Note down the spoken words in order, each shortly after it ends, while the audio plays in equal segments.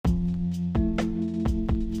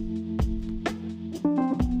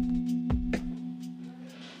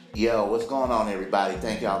Yo, what's going on, everybody?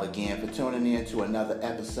 Thank y'all again for tuning in to another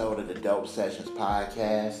episode of the Dope Sessions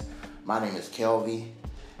podcast. My name is Kelvy,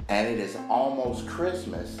 and it is almost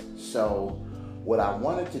Christmas. So what I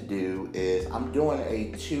wanted to do is I'm doing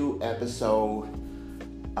a 2-episode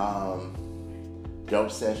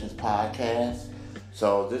Dope Sessions podcast.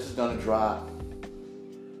 So this is going to drop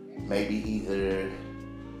maybe either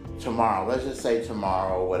tomorrow. Let's just say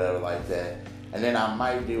tomorrow or whatever like that. And then I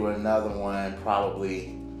might do another one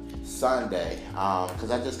probably Sunday,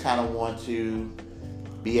 because I just kind of want to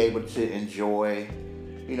be able to enjoy,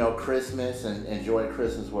 Christmas and enjoy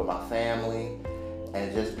Christmas with my family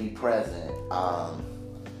and just be present.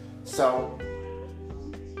 So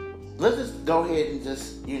let's just go ahead and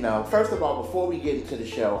just, first of all, before we get into the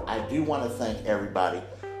show, I do want to thank everybody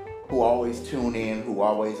who always tune in, who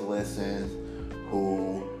always listens,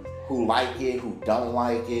 who like it, who don't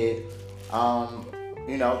like it.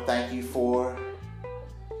 Thank you for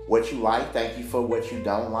what you like. Thank you for what you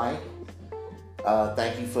don't like.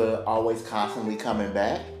 Thank you for always constantly coming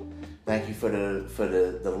back. Thank you for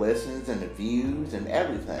the listens and the views and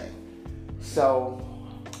everything. So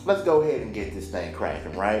let's go ahead and get this thing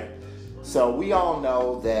cracking, right? So we all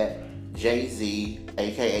know that Jay-Z,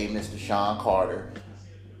 aka Mr. Sean Carter,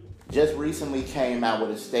 just recently came out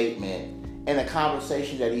with a statement in a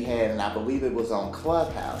conversation that he had, and I believe it was on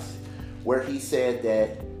Clubhouse, where he said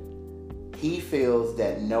that he feels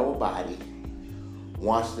that nobody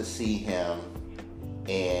wants to see him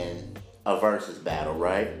in a Verzuz battle,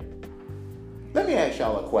 right? Let me ask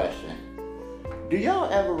y'all a question. Do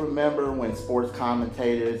y'all ever remember when sports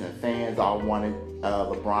commentators and fans all wanted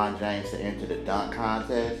LeBron James to enter the dunk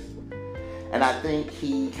contest? And I think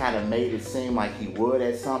he kind of made it seem like he would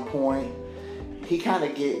at some point. He kind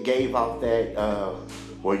of gave off that,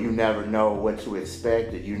 you never know what to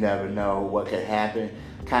expect, and you never know what could happen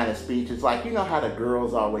kind of speech. It's like, how the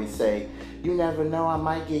girls always say, you never know, I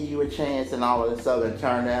might give you a chance, and all of a sudden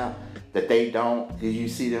turn out that they don't, because you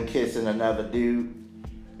see them kissing another dude.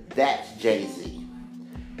 That's Jay-Z.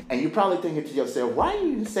 And you're probably thinking to yourself, why are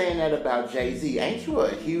you saying that about Jay-Z? Ain't you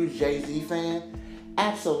a huge Jay-Z fan?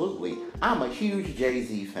 Absolutely. I'm a huge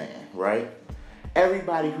Jay-Z fan, right?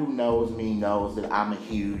 Everybody who knows me knows that I'm a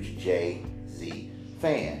huge Jay-Z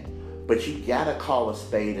fan. But you gotta call a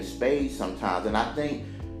spade sometimes. And I think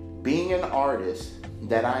being an artist,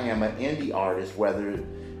 that I am an indie artist, whether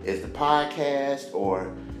it's the podcast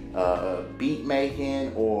or beat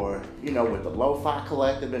making or, with the Lo-Fi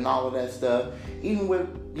Collective and all of that stuff, even with,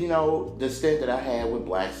 the stint that I had with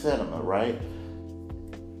Black Cinema, right?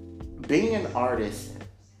 Being an artist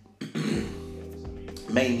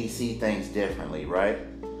made me see things differently, right?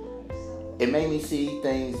 It made me see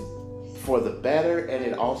things for the better, and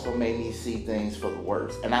it also made me see things for the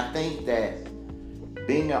worse. And I think that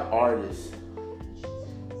being an artist,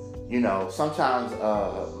 sometimes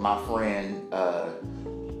my friend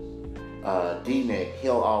D-Nick,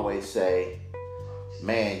 he'll always say,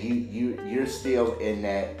 man, you're still in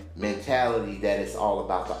that mentality that it's all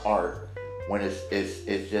about the art when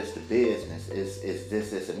it's just a business. It's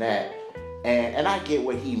this and that. And I get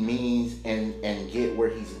what he means and get where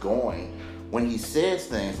he's going when he says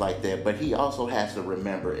things like that, but he also has to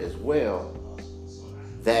remember as well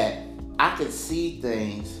that I can see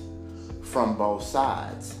things from both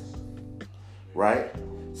sides, right?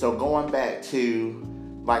 So going back to,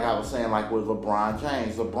 like I was saying, like with LeBron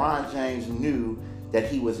James knew that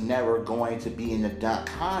he was never going to be in the dunk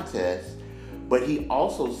contest, but he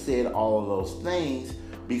also said all of those things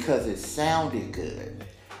because it sounded good.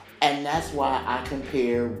 And that's why I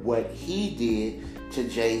compare what he did to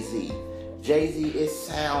Jay-Z. Jay-Z, it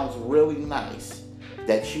sounds really nice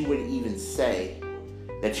that you would even say,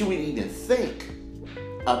 that you would even think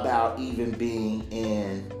about even being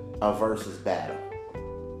in a Verzuz battle.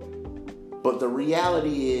 But the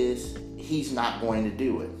reality is, he's not going to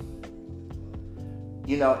do it.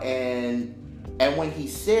 And when he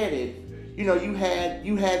said it,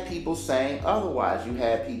 you had people saying otherwise. You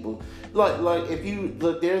had people like if you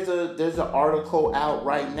look, there's an article out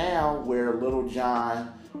right now where Lil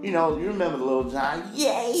Jon, you remember Lil Jon?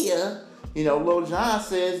 Yeah. Lil Jon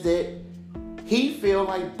says that he feel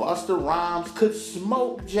like Busta Rhymes could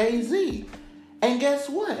smoke Jay-Z. And guess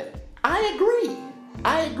what? I agree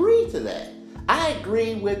to that. I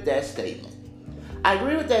agree with that statement. I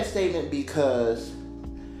agree with that statement because,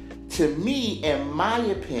 to me, in my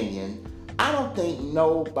opinion, I don't think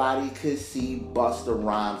nobody could see Busta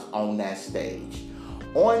Rhymes on that stage.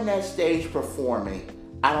 On that stage performing,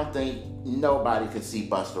 I don't think nobody could see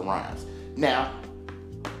Busta Rhymes. Now,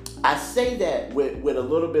 I say that with a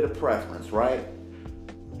little bit of preference, right?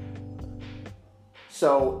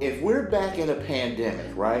 So if we're back in a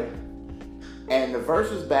pandemic, right? And the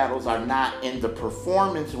versus battles are not in the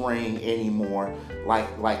performance ring anymore, like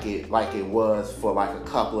it was for like a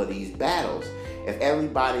couple of these battles. If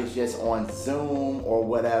everybody's just on Zoom or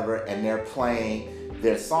whatever and they're playing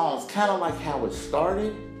their songs, kind of like how it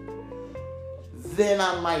started, then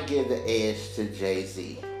I might give the edge to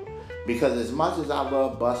Jay-Z. Because as much as I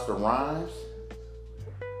love Busta Rhymes,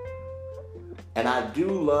 and I do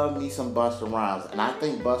love me some Busta Rhymes, and I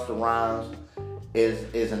think Busta Rhymes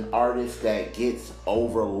is an artist that gets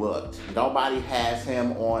overlooked. Nobody has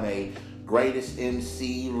him on a greatest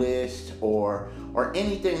MC list or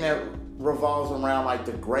anything that revolves around like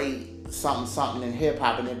the great something in hip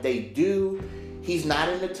hop. And if they do, he's not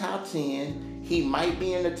in the top 10. He might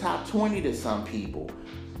be in the top 20 to some people.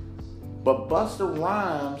 But Busta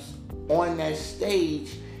Rhymes on that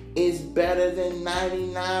stage is better than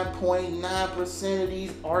 99.9% of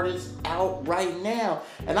these artists out right now.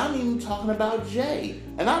 And I'm even talking about Jay.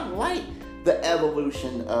 And I like the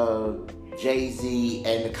evolution of Jay-Z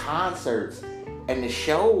and the concerts and the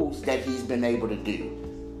shows that he's been able to do.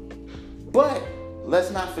 But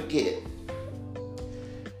let's not forget,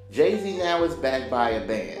 Jay-Z now is backed by a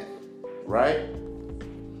band, right?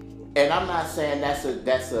 And I'm not saying that's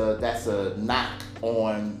a knock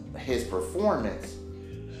on his performance,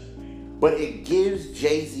 but it gives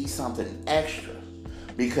Jay-Z something extra.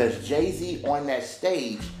 Because Jay-Z on that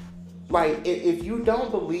stage, like, if you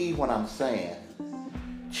don't believe what I'm saying,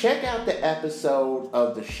 check out the episode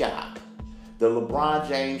of The Shop, the LeBron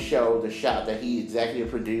James show, The Shop, that he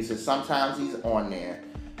executive produces. Sometimes he's on there,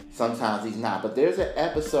 sometimes he's not. But there's an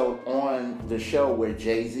episode on the show where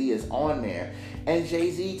Jay-Z is on there, and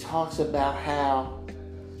Jay-Z talks about how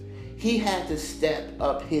he had to step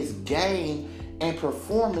up his game and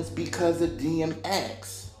performance because of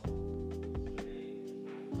DMX,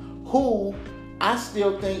 who I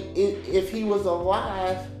still think if he was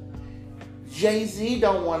alive, Jay-Z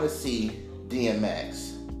don't want to see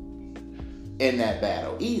DMX in that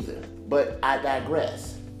battle either. But I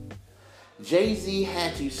digress. Jay-Z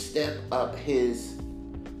had to step up his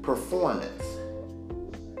performance.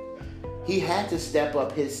 He had to step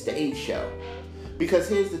up his stage show. Because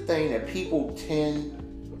here's the thing that people tend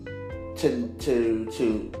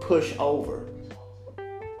to push over.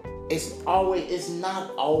 It's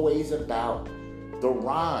not always about the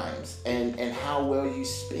rhymes and how well you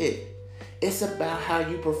spit. It's about how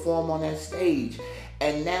you perform on that stage.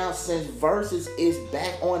 And now since Verzuz is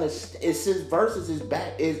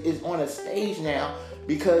on a stage now,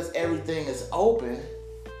 because everything is open,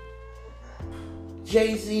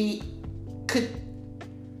 Jay-Z could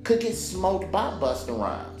get smoked by Busta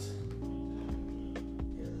Rhymes.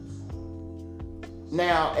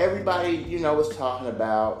 Now, everybody, was talking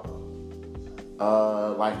about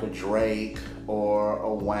like a Drake or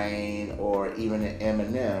a Wayne or even an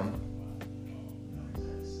Eminem.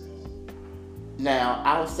 Now,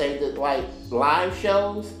 I would say that like live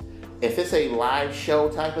shows, if it's a live show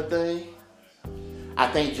type of thing, I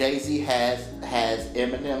think Jay-Z has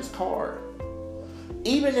Eminem's card.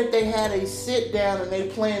 Even if they had a sit down and they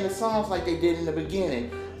playing the songs like they did in the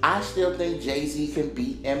beginning, I still think Jay-Z can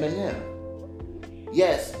beat Eminem.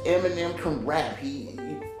 Yes, Eminem can rap.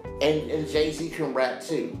 And Jay-Z can rap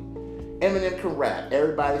too. Eminem can rap.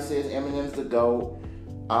 Everybody says Eminem's the GOAT.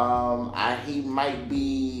 He might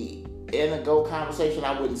be in a GOAT conversation.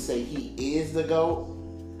 I wouldn't say he is the GOAT.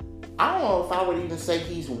 I don't know if I would even say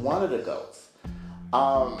he's one of the GOATs.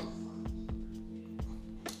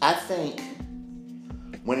 I think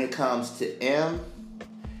when it comes to M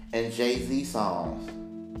and Jay-Z songs,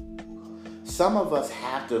 some of us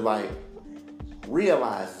have to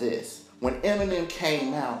realize this. When Eminem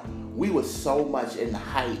came out, we were so much in the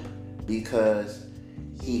hype because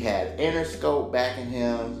he had Interscope backing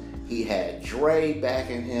him, he had Dre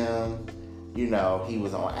backing him, he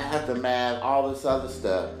was on Aftermath, all this other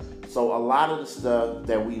stuff. So a lot of the stuff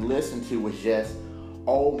that we listened to was just,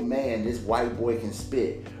 oh man, this white boy can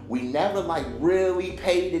spit. We never really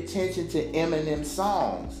paid attention to Eminem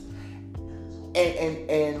songs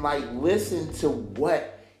and listened to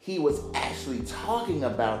what he was actually talking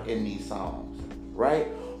about in these songs, right?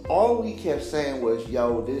 All we kept saying was,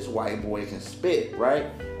 yo, this white boy can spit,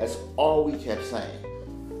 right? That's all we kept saying.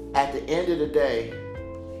 At the end of the day,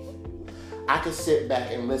 I could sit back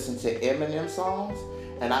and listen to Eminem songs,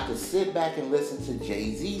 and I could sit back and listen to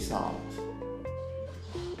Jay-Z songs.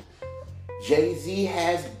 Jay-Z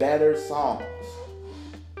has better songs.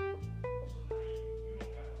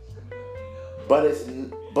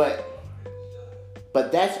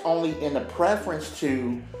 But that's only in a preference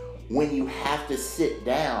to when you have to sit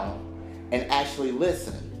down and actually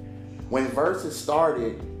listen. when Verzuz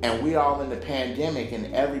started and we all in the pandemic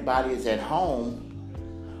and everybody is at home,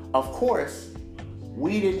 of course,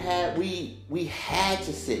 we had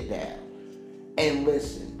to sit down and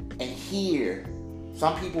listen and hear.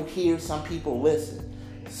 Some people hear, some people listen.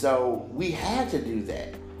 So we had to do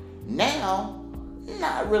that. Now,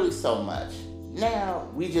 not really so much. Now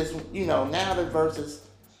we just, now the Verzuz,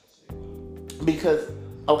 because,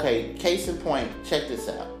 okay, case in point, check this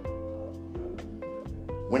out.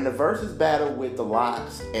 When the Verzuz battle with the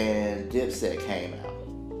Lox and Dipset came out,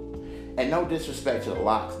 and no disrespect to the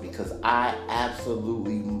Lox, because I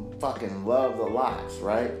absolutely fucking love the Lox,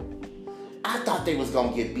 right? I thought they was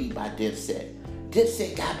gonna get beat by Dipset.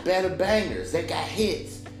 Dipset got better bangers. They got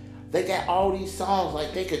hits. They got all these songs,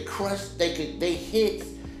 like they could crush. They hits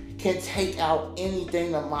can take out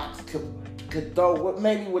anything the Lox could throw.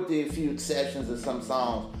 Maybe with the few exceptions of some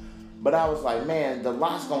songs, but I was like, man, the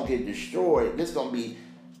Lox gonna get destroyed. This gonna be.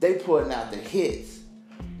 They putting out the hits.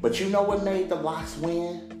 But you know what made the Lox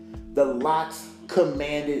win? The Lox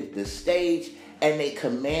commanded the stage and they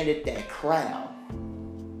commanded that crowd.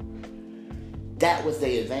 That was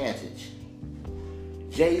their advantage.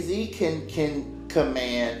 Jay-Z can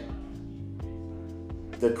command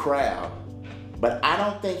the crowd, but I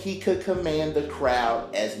don't think he could command the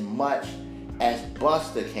crowd as much as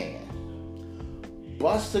Busta can.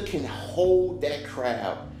 Busta can hold that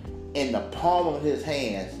crowd in the palm of his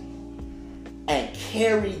hands and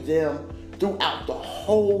carry them throughout the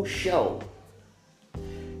whole show.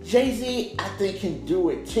 Jay-Z, I think, can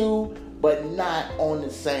do it too, but not on the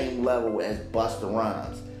same level as Busta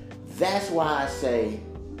Rhymes. That's why I say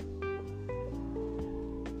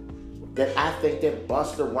that I think that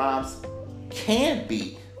Busta Rhymes can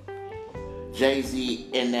beat Jay-Z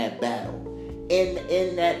in that battle.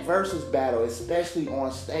 In that Verzuz battle, especially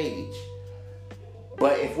on stage.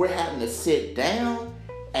 But if we're having to sit down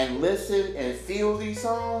and listen and feel these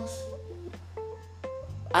songs,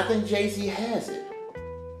 I think Jay-Z has it.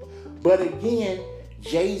 But again,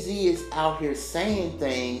 Jay-Z is out here saying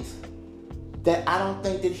things that I don't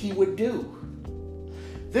think that he would do.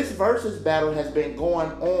 This Verzuz battle has been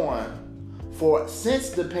going on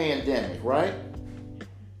since the pandemic, right?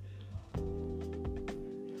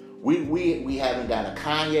 We haven't got a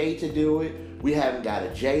Kanye to do it. We haven't got a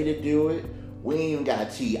Jay to do it. We ain't even got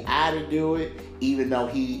a T.I. to do it, even though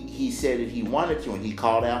he said that he wanted to, and he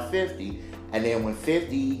called out 50. And then when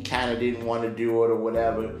 50 kind of didn't want to do it or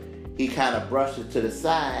whatever, he kind of brushed it to the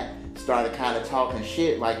side, started kind of talking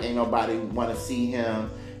shit like ain't nobody want to see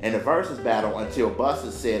him in the Verzuz battle until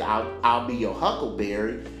Busta said, I'll be your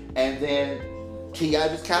Huckleberry. And then T.I.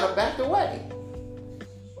 just kind of backed away.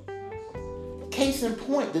 Case in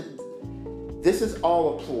point, this is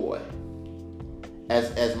all a ploy.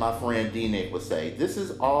 As my friend D-Nick would say, this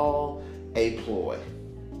is all a ploy.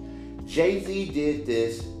 Jay-Z did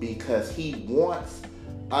this because he wants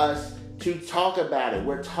us to talk about it.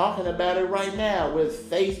 We're talking about it right now with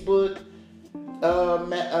Facebook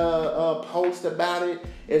post about it.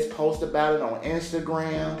 It's post about it on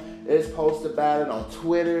Instagram. It's post about it on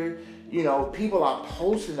Twitter. People are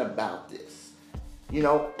posting about this.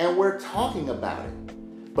 And we're talking about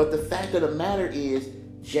it. But the fact of the matter is,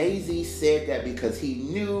 Jay-Z said that because he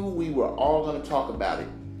knew we were all going to talk about it.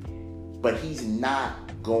 But he's not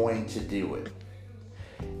going to do it.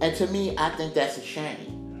 And to me, I think that's a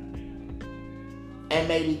shame. And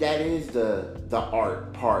maybe that is the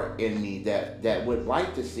art part in me that would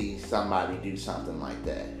like to see somebody do something like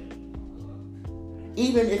that.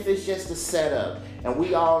 Even if it's just a setup. And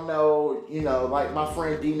we all know, like my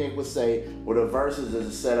friend D-Nick would say, well, the Verzuz is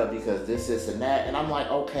a setup because this, and that. And I'm like,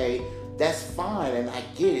 okay, that's fine. And I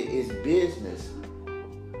get it. It's business.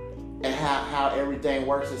 And how everything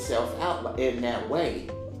works itself out in that way.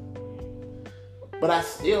 But I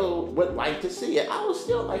still would like to see it. I would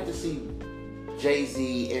still like to see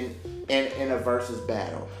Jay-Z in a Verzuz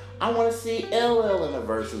battle. I want to see LL in a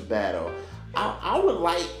Verzuz battle. I would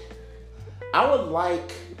like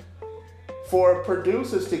for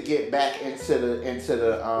producers to get back into the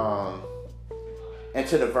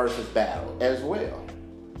Verzuz battle as well.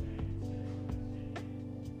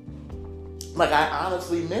 Like, I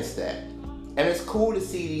honestly miss that. And it's cool to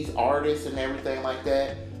see these artists and everything like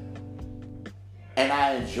that. And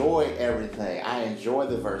I enjoy everything. I enjoy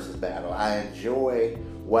the Verzuz battle. I enjoy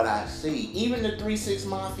what I see. Even the 3 6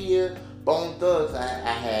 Mafia, Bone Thugs, I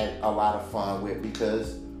had a lot of fun with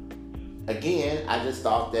because, again, I just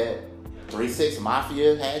thought that 3 6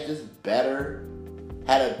 Mafia had a better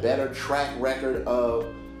track record of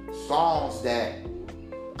songs that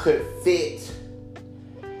could fit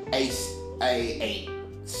a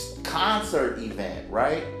concert event,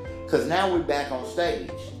 right? Because now we're back on stage.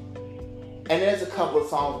 And there's a couple of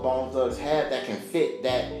songs Bone Thugs have that can fit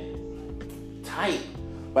that type.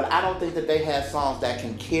 But I don't think that they have songs that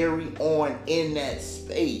can carry on in that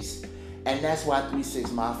space. And that's why 3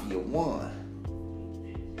 6 Mafia won.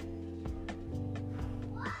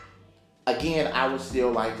 Again, I would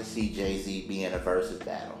still like to see Jay-Z be in a Verzuz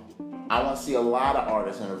battle. I want to see a lot of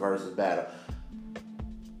artists in a Verzuz battle.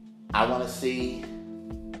 I want to see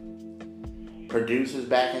producers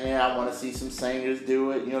back in there. I want to see some singers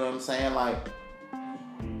do it. You know what I'm saying? Like,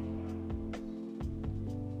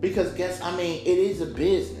 because it is a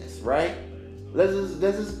business, right? Let's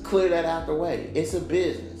just clear that out the way. It's a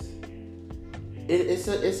business.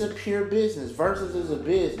 It's a pure business. Verzuz is a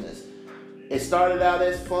business. It started out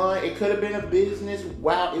as fun. It could have been a business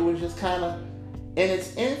while it was just kind of in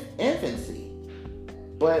its infancy.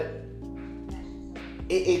 But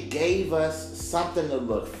it gave us something to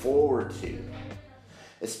look forward to.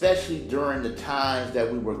 Especially during the times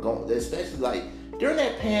that we were going, especially like during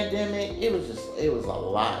that pandemic, it was a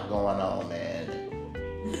lot going on, man.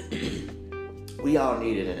 We all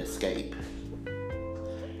needed an escape.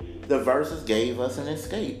 The Verzuz gave us an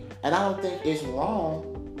escape. And I don't think it's wrong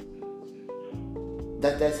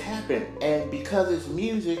that that's happened. And because it's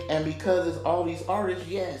music and because it's all these artists,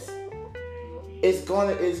 yes, it's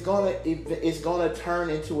gonna turn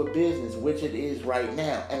into a business, which it is right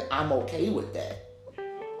now. And I'm okay with that.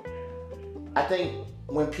 I think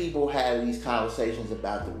when people have these conversations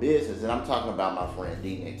about the business, and I'm talking about my friend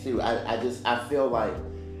D-Nick too, I feel like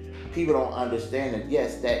people don't understand that,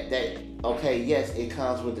 yes, yes, it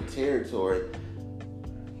comes with the territory.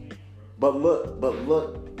 But look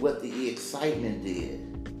what the excitement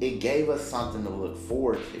did. It gave us something to look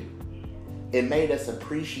forward to. It made us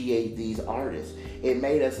appreciate these artists. It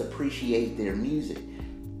made us appreciate their music.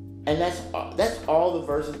 And that's all the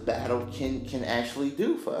Verzuz battle can actually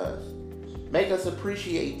do for us. Make us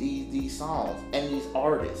appreciate these songs and these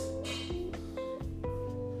artists.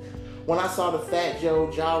 When I saw the Fat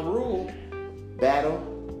Joe Ja Rule battle,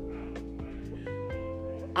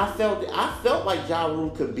 I felt like Ja Rule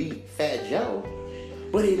could beat Fat Joe,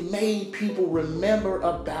 but it made people remember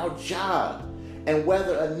about Ja. And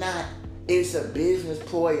whether or not it's a business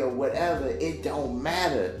ploy or whatever, it don't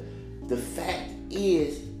matter. The fact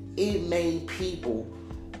is, it made people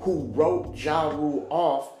who wrote Ja Rule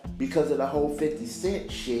off because of the whole 50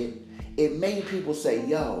 Cent shit, it made people say,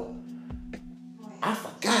 yo, I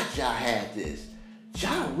forgot Ja had this.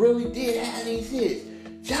 Ja really did have these hits.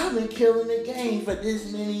 Ja been killing the game for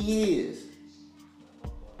this many years.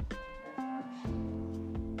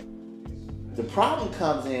 The problem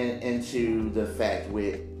comes into the fact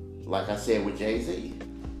with, like I said, with Jay-Z.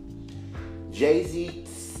 Jay-Z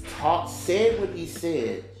said what he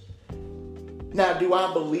said. Now, do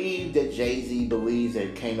I believe that Jay-Z believes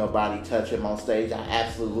that can't nobody touch him on stage? I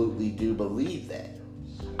absolutely do believe that.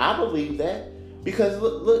 I believe that because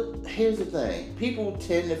look, here's the thing. People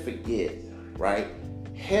tend to forget, right?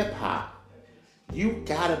 Hip hop, you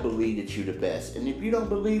gotta believe that you're the best. And if you don't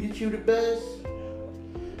believe that you're the best,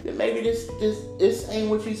 then maybe this ain't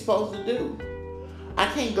what you're supposed to do. I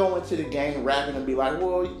can't go into the game rapping and be like,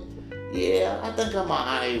 well, yeah, I think I'm an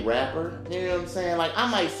alright rapper. You know what I'm saying? Like, I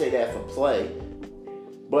might say that for play.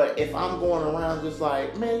 But if I'm going around just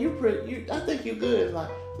like, man, I think you're good. Like,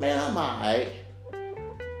 man, I'm alright.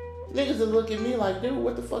 Niggas will look at me like, dude,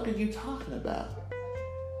 what the fuck are you talking about?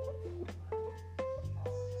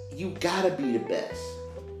 You gotta be the best.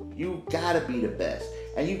 You gotta be the best.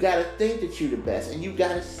 And you gotta think that you're the best. And you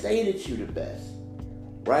gotta say that you're the best.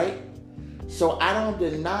 Right? So I don't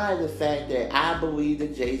deny the fact that I believe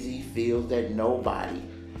that Jay-Z feels that nobody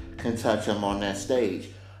can touch him on that stage.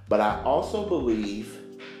 But I also believe,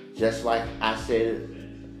 just like I said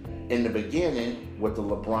in the beginning with the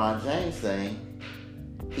LeBron James thing,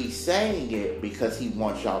 he's saying it because he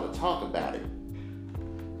wants y'all to talk about it.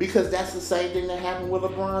 Because that's the same thing that happened with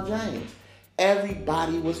LeBron James.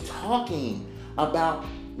 Everybody was talking about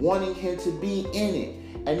wanting him to be in it.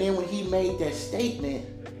 And then when he made that statement,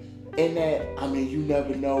 in that, you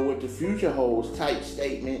never know what the future holds type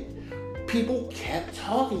statement, people kept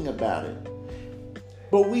talking about it.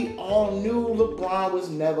 But we all knew LeBron was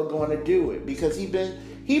never going to do it because he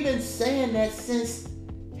been saying that since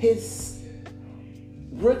his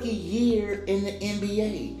rookie year in the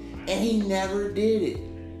NBA, and he never did it.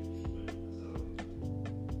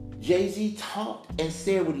 Jay-Z talked and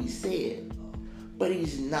said what he said, but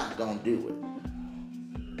he's not going to do it.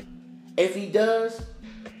 If he does,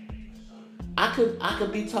 I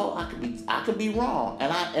could be told, I could be wrong.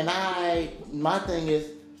 My thing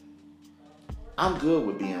is, I'm good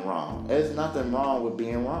with being wrong. There's nothing wrong with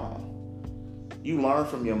being wrong. You learn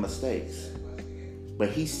from your mistakes. But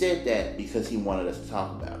he said that because he wanted us to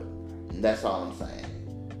talk about it. And that's all I'm saying.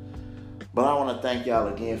 But I want to thank y'all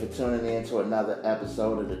again for tuning in to another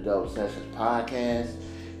episode of the Dope Sessions Podcast.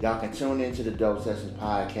 Y'all can tune into the Dope Sessions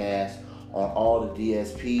Podcast on all the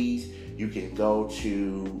DSPs. You can go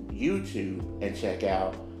to YouTube and check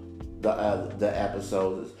out the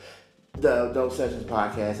episodes, the Dope Sessions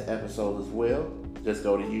Podcast episodes as well. Just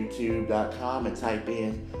go to youtube.com and type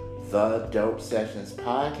in the Dope Sessions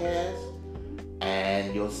Podcast,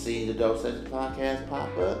 and you'll see the Dope Sessions Podcast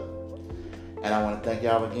pop up. And I want to thank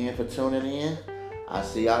y'all again for tuning in. I'll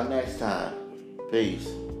see y'all next time. Peace.